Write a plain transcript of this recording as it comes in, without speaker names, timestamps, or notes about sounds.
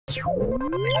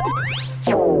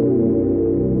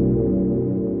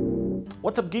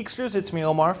What's up, Geeksters? It's me,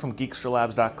 Omar from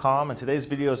geeksterlabs.com, and today's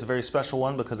video is a very special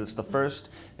one because it's the first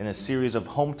in a series of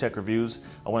home tech reviews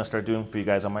I want to start doing for you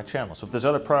guys on my channel. So if there's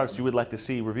other products you would like to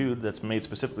see reviewed that's made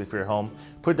specifically for your home,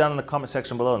 put it down in the comment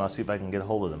section below and I'll see if I can get a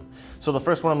hold of them. So the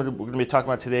first one we're going to be talking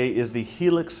about today is the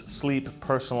Helix Sleep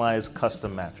Personalized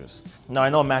Custom Mattress. Now I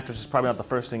know a mattress is probably not the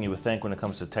first thing you would think when it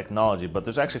comes to technology, but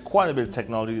there's actually quite a bit of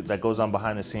technology that goes on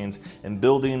behind the scenes in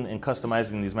building and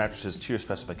customizing these mattresses to your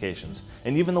specifications.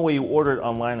 And even the way you order it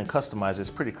online and customize it is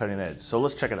pretty cutting edge. So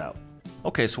let's check it out.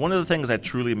 Okay, so one of the things that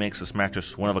truly makes this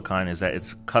mattress one of a kind is that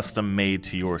it's custom made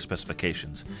to your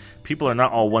specifications. People are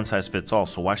not all one size fits all,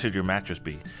 so why should your mattress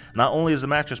be? Not only is the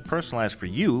mattress personalized for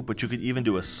you, but you could even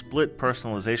do a split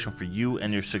personalization for you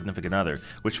and your significant other,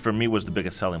 which for me was the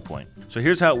biggest selling point. So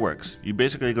here's how it works. You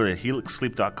basically go to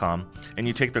helixsleep.com and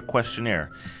you take their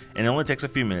questionnaire. And it only takes a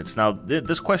few minutes. Now,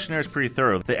 this questionnaire is pretty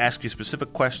thorough. They ask you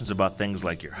specific questions about things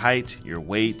like your height, your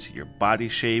weight, your body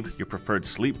shape, your preferred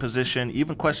sleep position,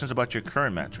 even questions about your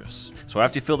current mattress. So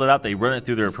after you fill that out, they run it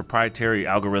through their proprietary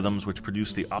algorithms which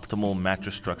produce the optimal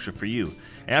mattress structure for you.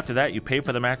 And after that, you pay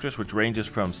for the mattress, which ranges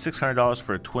from $600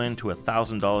 for a twin to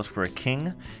 $1,000 for a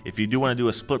king. If you do want to do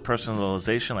a split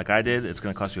personalization like I did, it's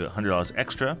going to cost you $100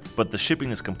 extra, but the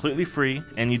shipping is completely free,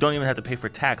 and you don't even have to pay for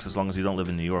tax as long as you don't live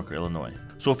in New York or Illinois.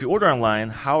 So if you order online,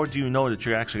 how do you know that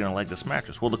you're actually going to like this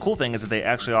mattress? Well, the cool thing is that they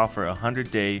actually offer a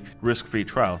 100-day risk-free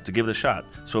trial to give it a shot.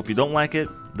 So if you don't like it,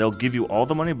 they'll give you all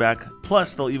the money back,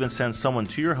 plus they'll even send someone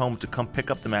to your home to come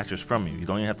pick up the mattress from you. You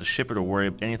don't even have to ship it or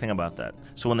worry anything about that.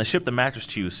 So when they ship the mattress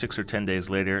to you 6 or 10 days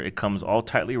later, it comes all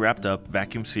tightly wrapped up,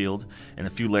 vacuum sealed, in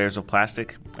a few layers of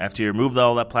plastic. After you remove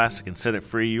all that plastic and set it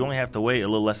free, you only have to wait a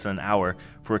little less than an hour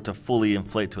for it to fully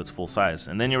inflate to its full size,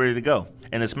 and then you're ready to go.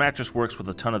 And this mattress works with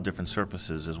a ton of different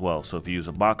surfaces as well. So if you use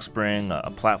a box spring,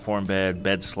 a platform bed,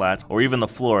 bed slats, or even the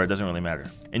floor, it doesn't really matter.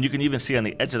 And you can even see on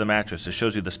the edge of the mattress, it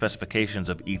shows you the specifications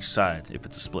of each side if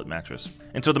it's a split mattress.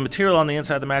 And so the material on the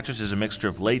inside of the mattress is a mixture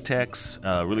of latex,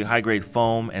 really high-grade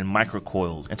foam, and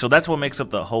microcoils. And so that's what makes up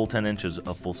the whole 10 inches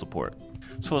of full support.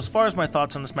 So as far as my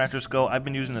thoughts on this mattress go, I've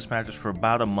been using this mattress for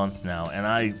about a month now, and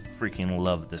I freaking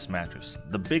love this mattress.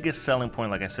 The biggest selling point,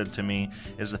 like I said, to me,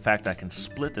 is the fact that I can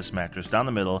split this mattress down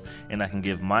the middle, and I can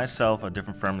give myself a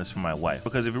different firmness from my wife.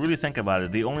 Because if you really think about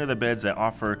it, the only other beds that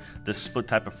offer this split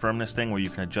type of firmness thing where you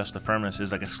can adjust the firmness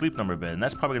is like a Sleep Number bed, and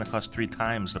that's probably going to cost 3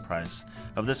 times the price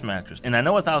of this mattress. And I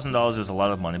know $1,000 is a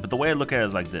lot of money, but the way I look at it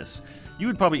is like this. You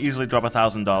would probably easily drop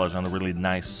 $1,000 on a really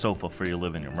nice sofa for your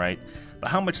living room, right? But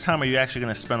how much time are you actually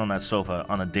going to spend on that sofa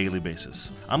on a daily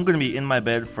basis? I'm going to be in my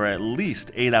bed for at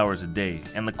least 8 hours a day,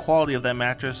 and the quality of that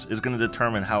mattress is going to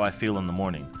determine how I feel in the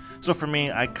morning. So for me,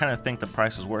 I kind of think the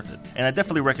price is worth it. And I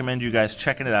definitely recommend you guys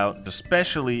checking it out,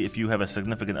 especially if you have a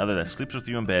significant other that sleeps with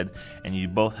you in bed and you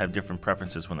both have different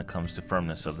preferences when it comes to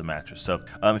firmness of the mattress. So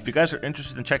if you guys are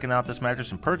interested in checking out this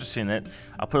mattress and purchasing it,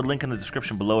 I'll put a link in the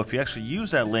description below. If you actually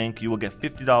use that link, you will get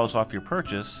 $50 off your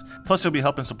purchase, plus you'll be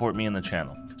helping support me and the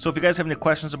channel. So if you guys have any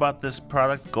questions about this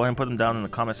product, go ahead and put them down in the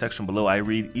comment section below. I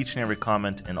read each and every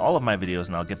comment in all of my videos,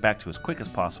 and I'll get back to you as quick as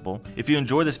possible. If you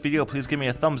enjoyed this video, please give me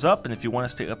a thumbs up, and if you want to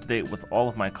stay up to date with all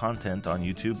of my content on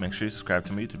YouTube, make sure you subscribe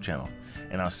to my YouTube channel.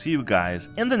 And I'll see you guys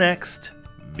in the next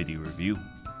video review.